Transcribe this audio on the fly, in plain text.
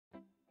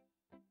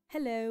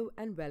Hello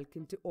and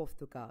welcome to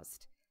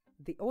OphthoCast,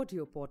 the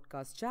audio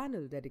podcast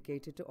channel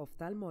dedicated to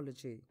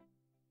ophthalmology.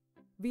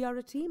 We are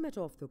a team at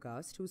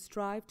OphthoCast who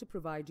strive to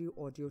provide you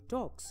audio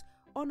talks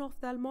on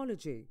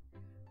ophthalmology,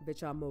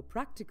 which are more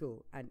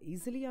practical and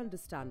easily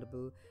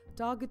understandable,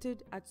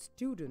 targeted at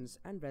students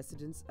and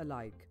residents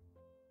alike.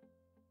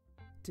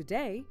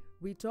 Today,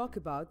 we talk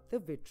about the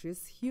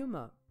vitreous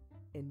humor,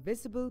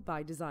 invisible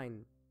by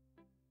design.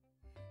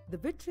 The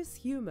vitreous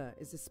humor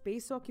is a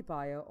space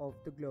occupier of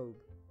the globe.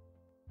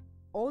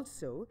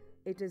 Also,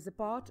 it is a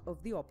part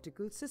of the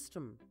optical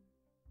system.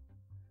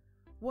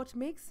 What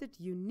makes it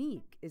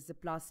unique is the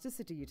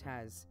plasticity it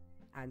has,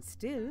 and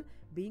still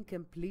being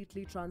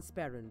completely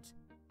transparent.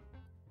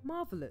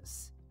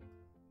 Marvelous!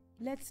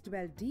 Let's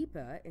dwell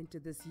deeper into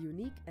this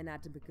unique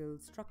anatomical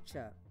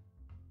structure.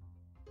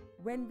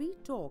 When we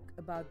talk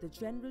about the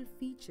general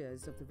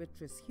features of the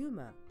vitreous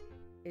humor,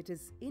 it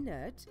is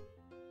inert,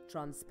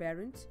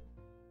 transparent,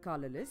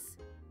 colorless,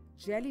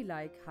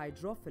 jelly-like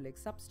hydrophilic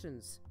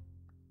substance.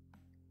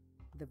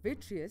 The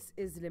vitreous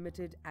is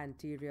limited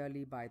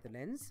anteriorly by the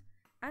lens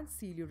and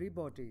ciliary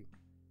body.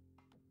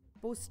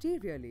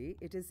 Posteriorly,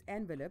 it is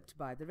enveloped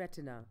by the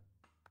retina.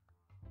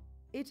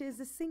 It is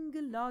the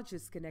single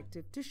largest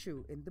connective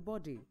tissue in the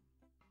body.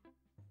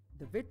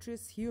 The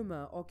vitreous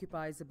humor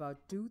occupies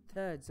about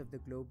 2/3 of the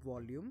globe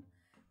volume,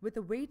 with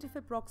a weight of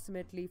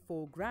approximately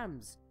 4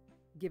 grams,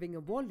 giving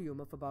a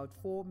volume of about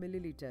 4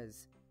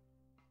 milliliters.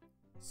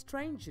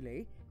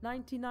 Strangely,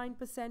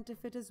 99%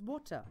 of it is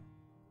water.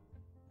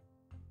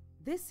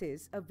 This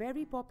is a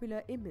very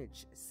popular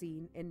image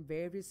seen in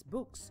various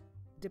books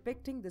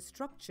depicting the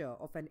structure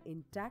of an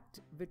intact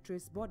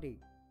vitreous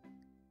body.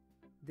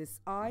 This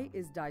eye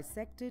is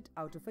dissected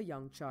out of a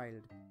young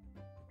child.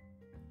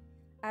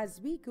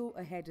 As we go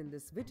ahead in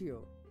this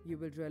video, you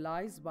will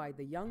realize why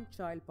the young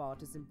child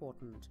part is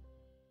important.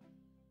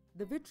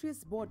 The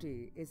vitreous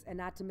body is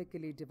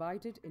anatomically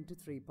divided into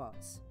 3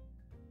 parts: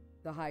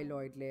 the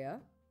hyaloid layer,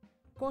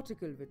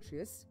 cortical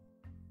vitreous,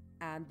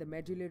 and the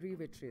medullary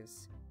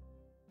vitreous.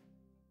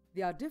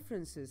 Their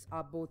differences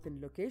are both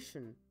in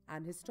location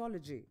and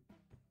histology.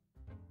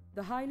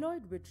 The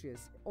hyaloid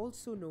vitreous,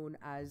 also known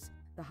as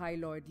the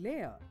hyaloid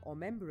layer or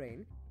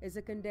membrane, is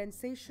a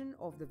condensation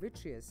of the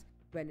vitreous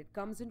when it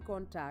comes in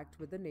contact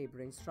with the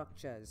neighboring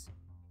structures.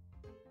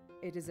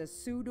 It is a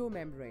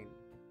pseudomembrane.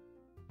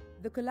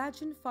 The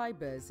collagen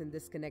fibers in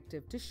this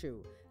connective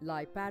tissue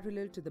lie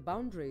parallel to the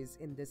boundaries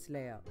in this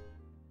layer.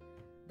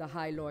 The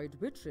hyaloid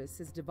vitreous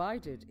is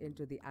divided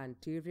into the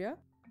anterior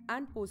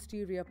and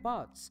posterior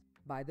parts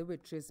by the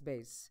vitreous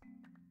base.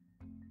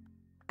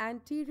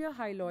 Anterior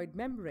hyaloid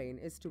membrane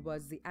is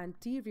towards the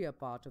anterior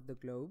part of the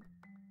globe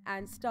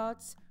and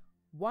starts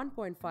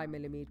 1.5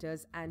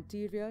 mm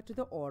anterior to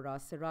the ora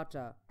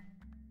serrata.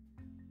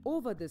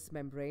 Over this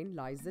membrane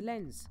lies the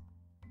lens.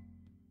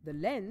 The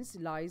lens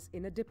lies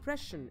in a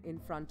depression in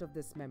front of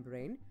this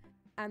membrane,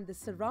 and the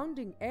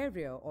surrounding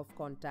area of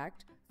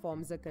contact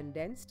forms a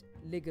condensed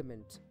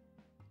ligament.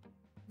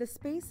 The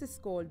space is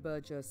called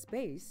Berger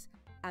space,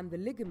 and the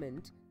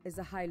ligament is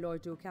a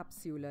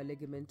hyaloidocapsular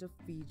ligament of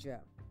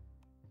Viger.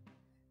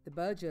 The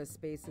Berger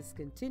space is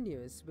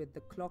continuous with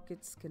the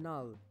Cloquet's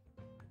canal.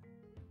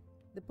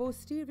 The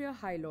posterior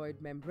hyaloid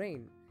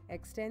membrane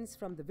extends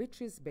from the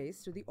vitreous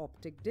base to the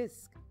optic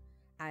disc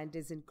and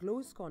is in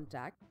close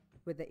contact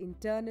with the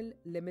internal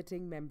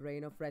limiting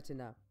membrane of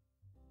retina.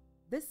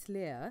 This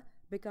layer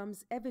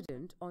becomes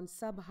evident on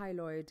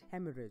subhyaloid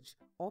hemorrhage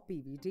or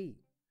PVD,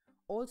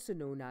 also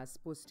known as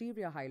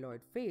posterior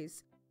hyaloid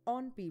face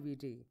on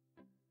PVD.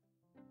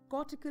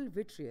 Cortical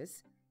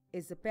vitreous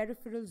is a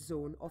peripheral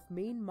zone of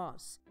main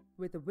mass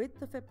with a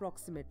width of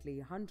approximately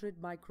 100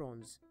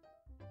 microns.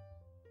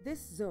 This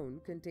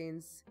zone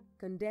contains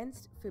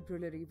condensed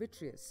fibrillary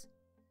vitreous,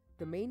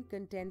 the main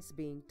contents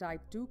being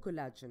type 2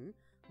 collagen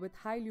with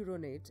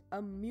hyaluronate,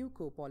 a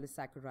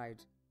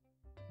mucopolysaccharide.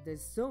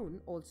 This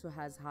zone also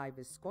has high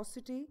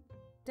viscosity,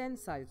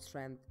 tensile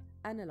strength,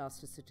 and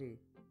elasticity.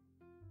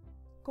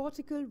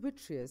 Cortical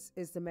vitreous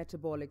is the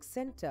metabolic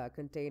center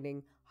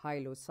containing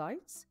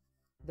hyalocytes,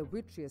 the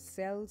vitreous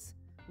cells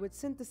which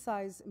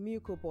synthesize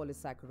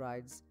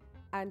mucopolysaccharides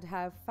and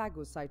have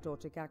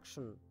phagocytotic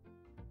action.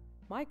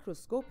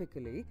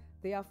 Microscopically,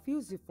 they are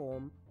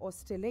fusiform or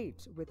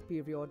stellate with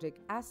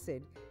periodic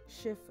acid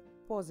Schiff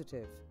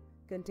positive,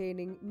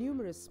 containing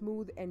numerous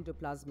smooth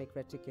endoplasmic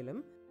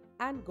reticulum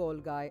and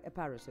Golgi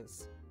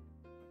apparatus.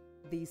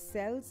 These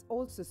cells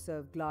also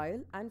serve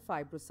glial and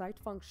fibrocyte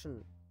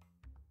function.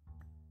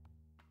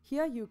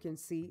 Here you can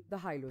see the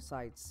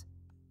hyalocytes.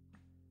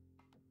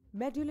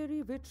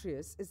 Medullary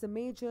vitreous is the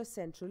major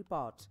central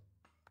part.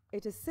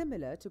 It is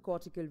similar to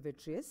cortical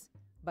vitreous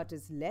but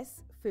is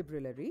less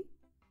fibrillary,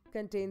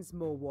 contains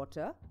more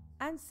water,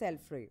 and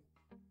cell-free.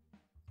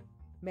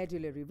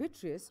 Medullary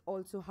vitreous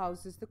also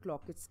houses the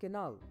Cloquet's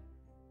canal.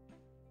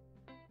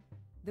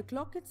 The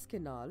Cloquet's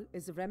canal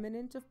is a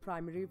remnant of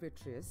primary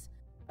vitreous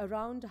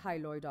around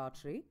hyaloid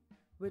artery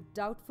with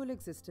doubtful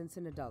existence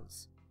in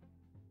adults.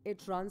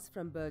 It runs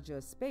from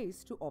Berger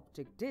space to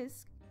optic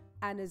disc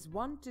and is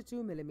 1 to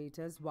 2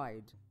 millimeters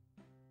wide.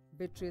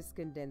 Vitreous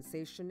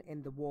condensation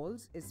in the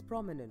walls is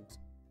prominent.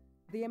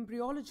 The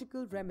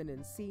embryological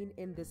remnant seen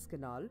in this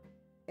canal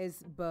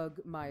is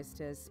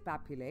Bergmeier's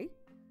papillae,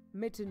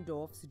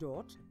 Mittendorf's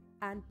dot,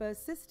 and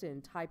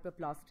persistent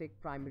hyperplastic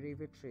primary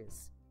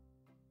vitreous.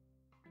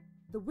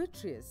 The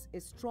vitreous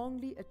is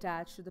strongly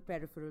attached to the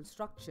peripheral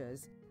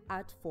structures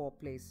at 4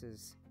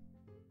 places: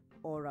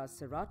 ora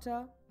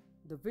serrata,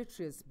 the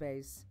vitreous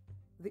base,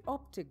 the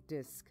optic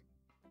disc,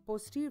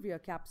 posterior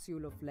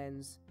capsule of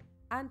lens,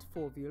 and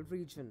foveal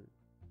region.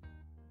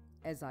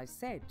 As I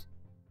said,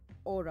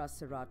 ora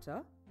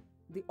serrata,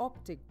 the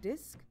optic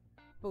disc,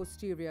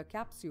 posterior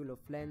capsule of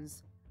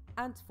lens,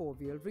 and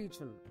foveal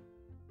region.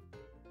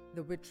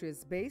 The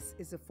vitreous base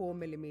is a 4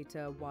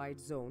 mm wide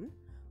zone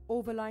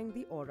overlying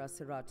the ora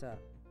serrata.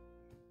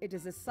 It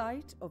is a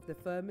site of the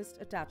firmest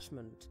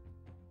attachment.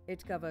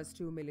 It covers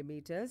 2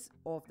 mm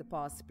of the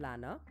pars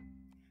plana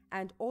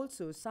and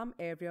also some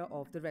area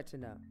of the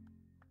retina.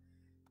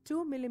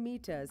 2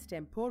 mm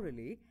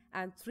temporally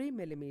and 3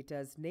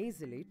 mm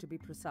nasally to be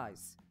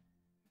precise.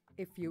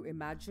 If you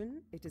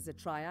imagine, it is a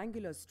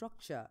triangular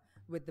structure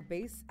with the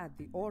base at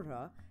the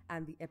ora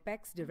and the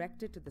apex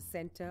directed to the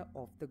center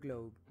of the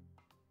globe.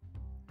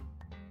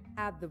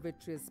 At the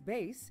vitreous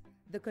base,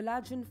 the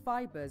collagen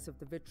fibers of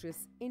the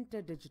vitreous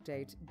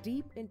interdigitate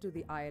deep into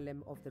the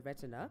ILM of the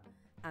retina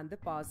and the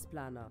pars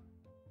plana.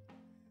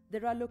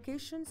 There are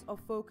locations of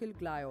focal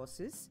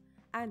gliosis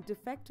and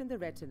defect in the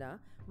retina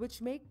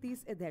which make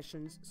these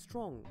adhesions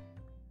strong.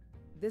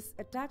 This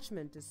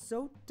attachment is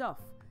so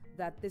tough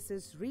that this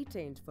is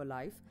retained for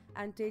life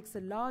and takes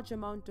a large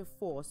amount of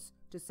force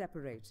to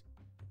separate.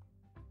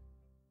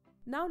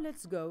 Now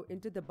let's go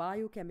into the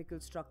biochemical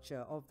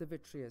structure of the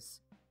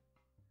vitreous.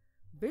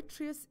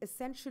 Vitreous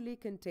essentially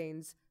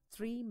contains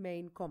 3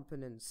 main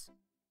components: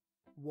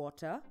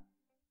 water,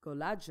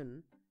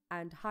 collagen,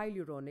 and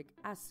hyaluronic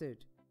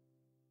acid.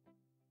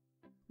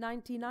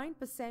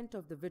 99%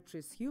 of the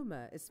vitreous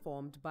humor is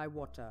formed by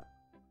water.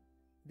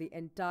 The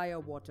entire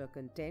water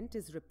content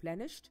is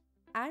replenished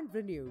and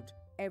renewed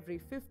every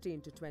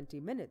 15 to 20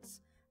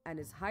 minutes and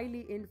is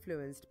highly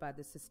influenced by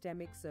the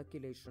systemic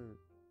circulation.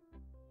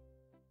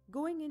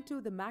 Going into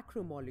the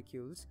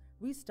macromolecules,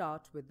 we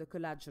start with the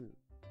collagen.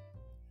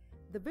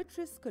 The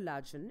vitreous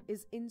collagen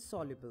is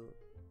insoluble.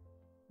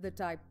 The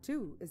type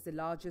 2 is the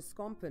largest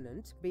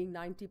component, being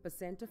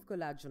 90% of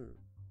collagen,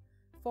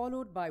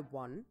 followed by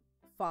 1,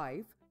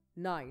 5,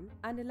 9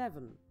 and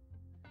 11.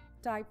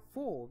 Type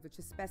 4, which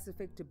is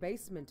specific to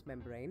basement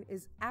membrane,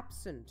 is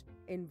absent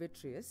in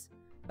vitreous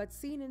but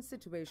seen in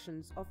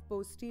situations of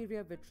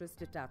posterior vitreous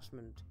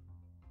detachment.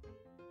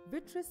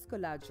 Vitreous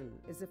collagen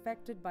is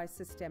affected by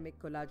systemic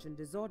collagen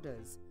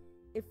disorders,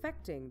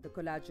 affecting the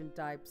collagen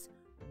types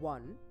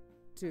 1,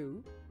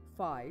 2,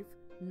 5,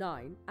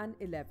 9 and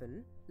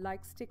 11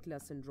 like Stickler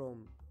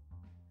syndrome.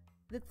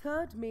 The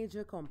third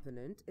major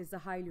component is the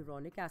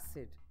hyaluronic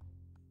acid.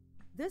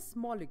 This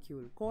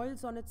molecule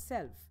coils on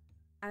itself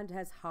and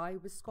has high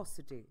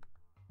viscosity.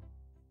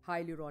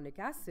 Hyaluronic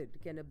acid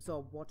can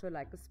absorb water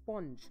like a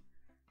sponge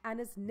and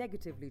is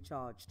negatively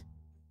charged.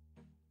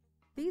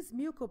 These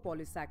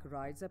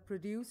mucopolysaccharides are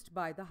produced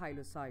by the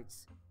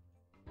hyalucytes.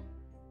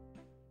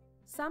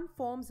 Some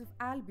forms of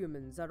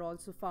albumins are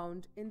also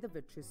found in the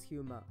vitreous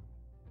humor.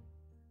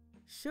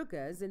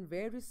 Sugars in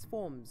various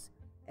forms,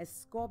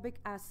 ascorbic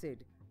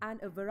acid,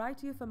 and a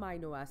variety of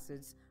amino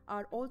acids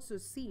are also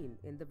seen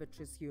in the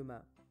vitreous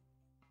humor.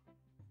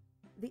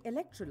 The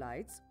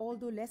electrolytes,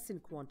 although less in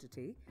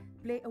quantity,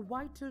 play a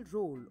vital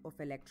role of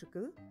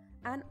electrical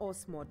and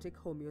osmotic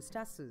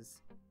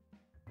homeostasis.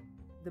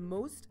 The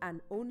most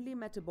and only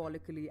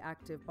metabolically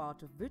active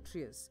part of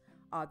vitreous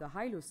are the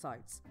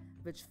hyalucytes,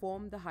 which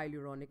form the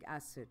hyaluronic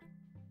acid.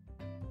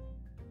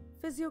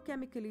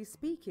 Physiochemically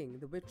speaking,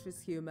 the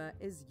vitreous humor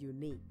is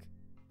unique,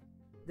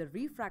 the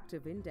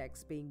refractive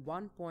index being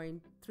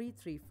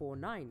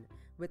 1.3349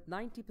 with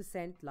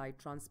 90% light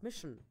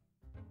transmission.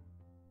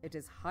 It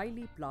is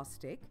highly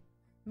plastic,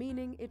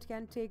 meaning it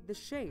can take the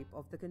shape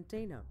of the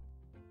container.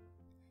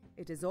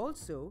 It is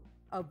also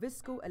a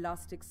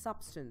viscoelastic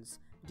substance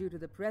due to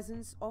the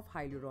presence of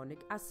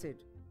hyaluronic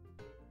acid.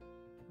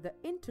 The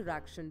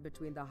interaction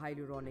between the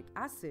hyaluronic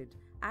acid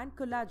and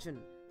collagen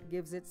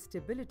gives it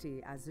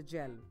stability as a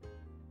gel.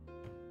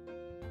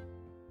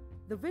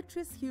 The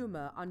vitreous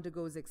humor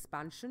undergoes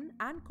expansion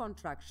and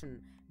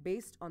contraction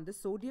based on the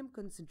sodium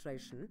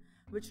concentration,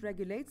 which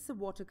regulates the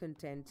water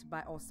content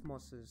by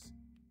osmosis.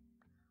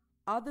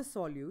 Other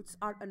solutes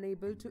are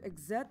unable to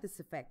exert this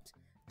effect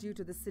due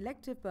to the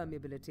selective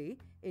permeability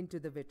into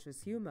the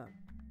vitreous humor.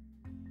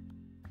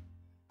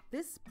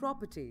 This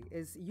property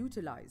is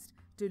utilized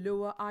to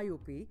lower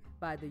IOP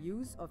by the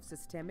use of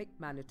systemic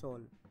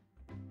mannitol.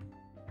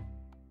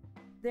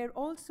 There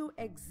also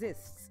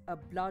exists a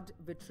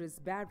blood-vitreous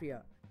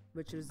barrier,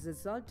 which is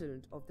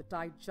resultant of the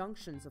tight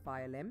junctions of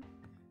ILM,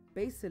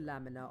 basal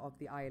lamina of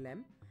the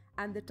ILM,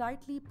 and the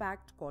tightly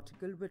packed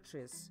cortical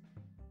vitreous.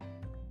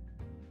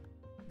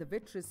 The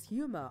vitreous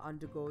humor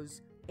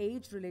undergoes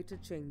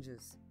age-related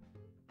changes.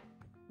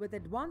 With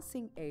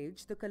advancing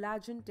age, the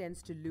collagen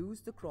tends to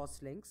lose the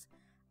crosslinks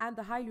and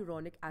the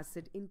hyaluronic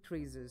acid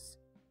increases.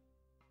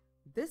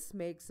 This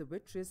makes the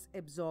vitreous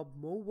absorb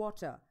more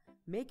water,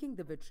 making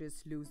the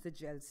vitreous lose the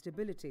gel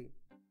stability.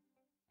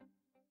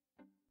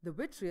 The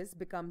vitreous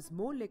becomes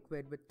more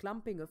liquid with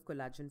clumping of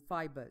collagen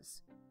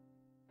fibers.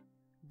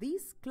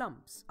 These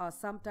clumps are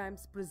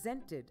sometimes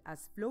presented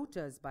as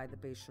floaters by the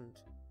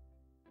patient.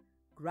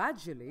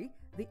 Gradually,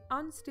 the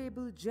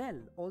unstable gel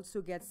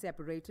also gets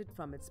separated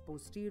from its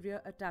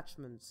posterior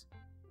attachments.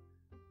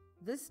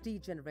 This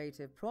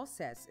degenerative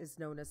process is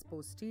known as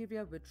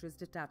posterior vitreous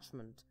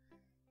detachment,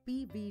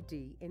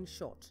 PVD in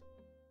short.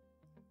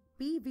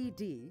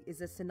 PVD is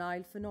a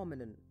senile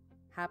phenomenon,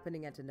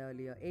 happening at an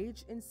earlier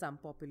age in some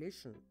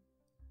population.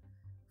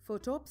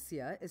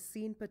 Photopsia is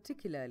seen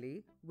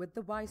particularly with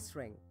the Weiss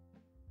ring.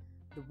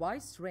 The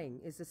Weiss ring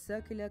is a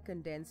circular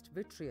condensed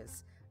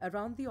vitreous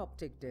around the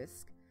optic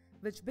disc,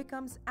 which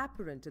becomes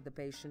apparent to the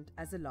patient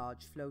as a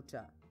large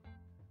floater.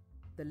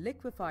 The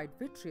liquefied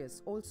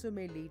vitreous also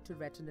may lead to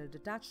retinal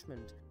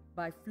detachment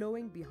by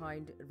flowing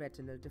behind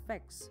retinal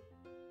defects.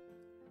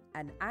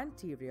 An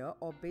anterior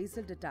or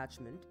basal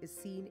detachment is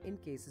seen in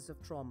cases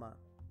of trauma.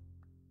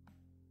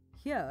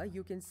 Here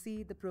you can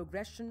see the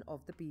progression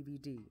of the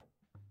PVD.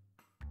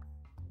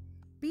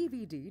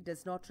 PVD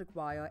does not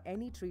require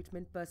any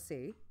treatment per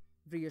se.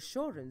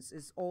 Reassurance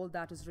is all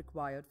that is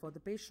required for the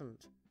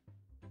patient.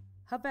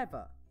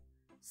 However,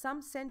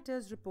 some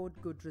centers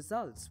report good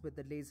results with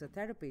the laser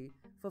therapy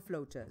for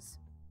floaters.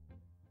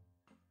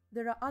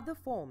 There are other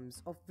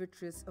forms of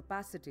vitreous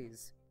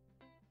opacities.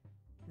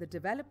 The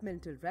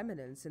developmental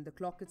remnants in the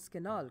Cloquet's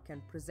canal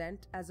can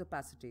present as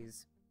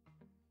opacities.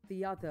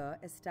 The other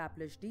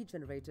established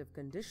degenerative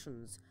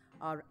conditions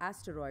are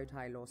Asteroid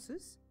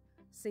hyalosis,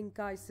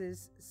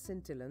 Synchysis,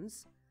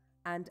 scintillans,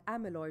 and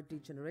Amyloid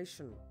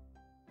degeneration.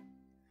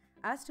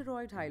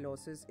 Asteroid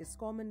hyalosis is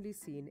commonly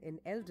seen in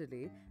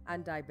elderly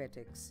and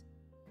diabetics,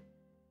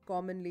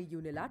 commonly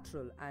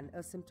unilateral and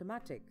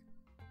asymptomatic.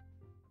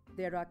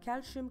 There are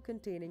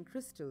calcium-containing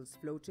crystals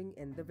floating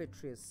in the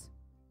vitreous.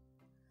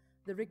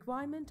 The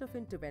requirement of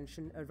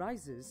intervention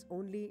arises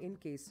only in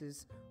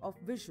cases of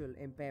visual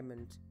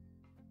impairment.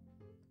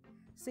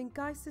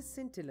 Synchysis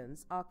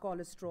scintillans are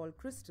cholesterol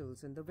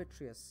crystals in the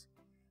vitreous.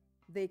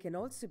 They can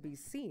also be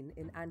seen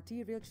in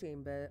anterior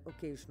chamber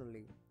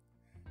occasionally.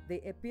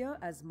 They appear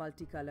as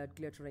multicolored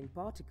glittering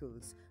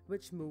particles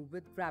which move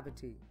with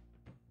gravity.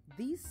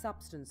 These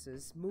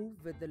substances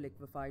move with the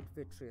liquefied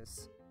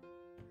vitreous.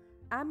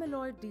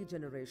 Amyloid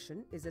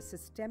degeneration is a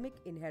systemic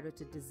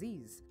inherited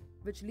disease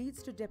which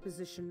leads to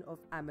deposition of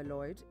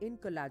amyloid in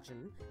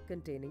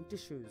collagen-containing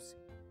tissues.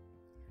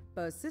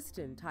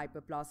 Persistent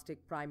hyperplastic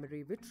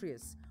primary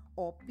vitreous,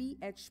 or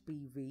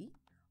PHPV,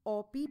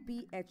 or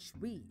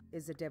PPHV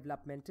is a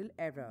developmental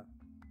error.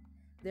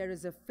 There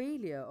is a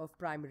failure of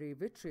primary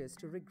vitreous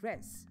to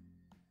regress.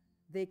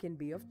 They can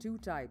be of two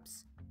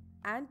types,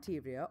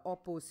 anterior or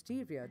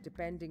posterior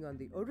depending on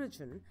the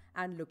origin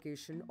and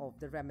location of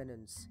the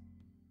remnants.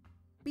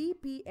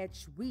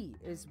 PPHV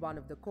is one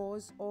of the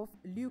cause of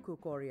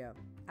leukocoria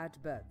at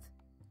birth.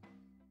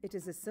 It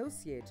is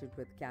associated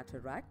with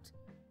cataract,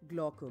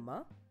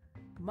 glaucoma,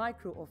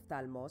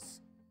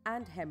 microphthalmos,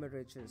 and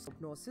hemorrhages.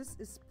 Prognosis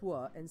is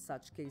poor in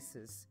such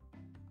cases.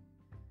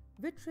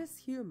 Vitreous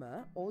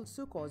humor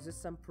also causes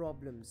some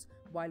problems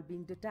while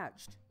being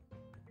detached.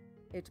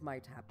 It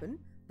might happen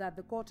that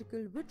the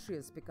cortical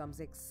vitreous becomes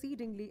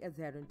exceedingly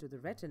adherent to the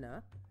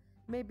retina,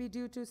 maybe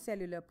due to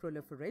cellular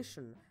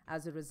proliferation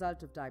as a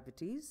result of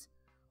diabetes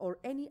or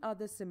any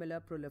other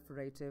similar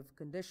proliferative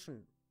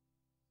condition.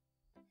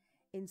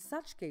 In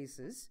such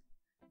cases,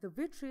 the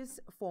vitreous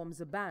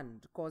forms a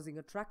band causing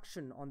a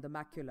traction on the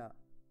macula.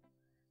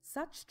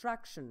 Such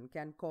traction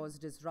can cause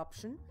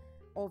disruption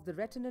of the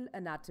retinal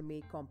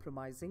anatomy,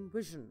 compromising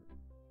vision.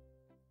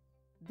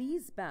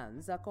 These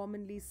bands are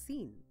commonly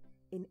seen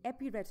in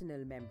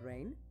epiretinal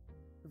membrane,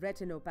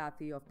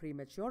 retinopathy of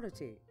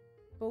prematurity,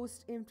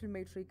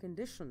 post-inflammatory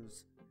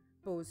conditions,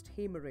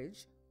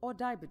 post-hemorrhage, or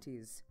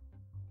diabetes.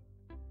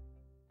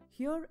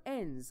 Here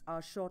ends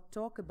our short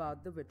talk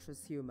about the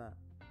vitreous humor.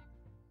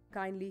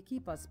 Kindly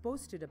keep us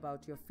posted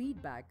about your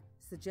feedback,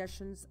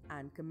 suggestions,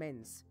 and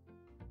comments.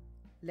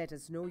 Let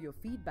us know your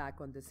feedback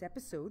on this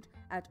episode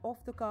at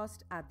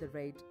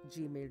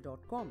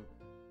OphthoCast@gmail.com.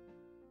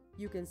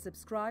 You can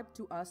subscribe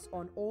to us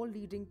on all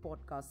leading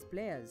podcast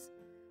players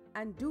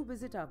and do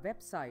visit our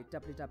website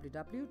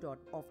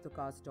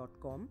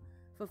www.ophtocast.com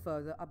for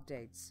further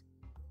updates.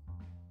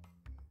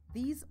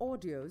 These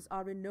audios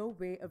are in no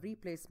way a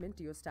replacement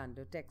to your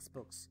standard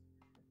textbooks.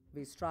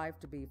 We strive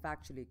to be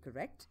factually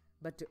correct,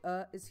 but to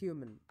err is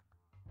human.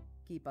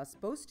 Keep us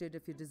posted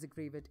if you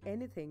disagree with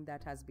anything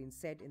that has been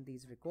said in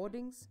these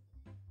recordings.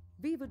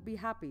 We would be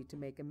happy to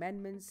make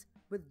amendments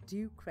with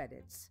due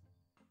credits.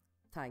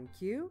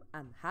 Thank you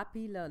and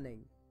happy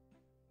learning.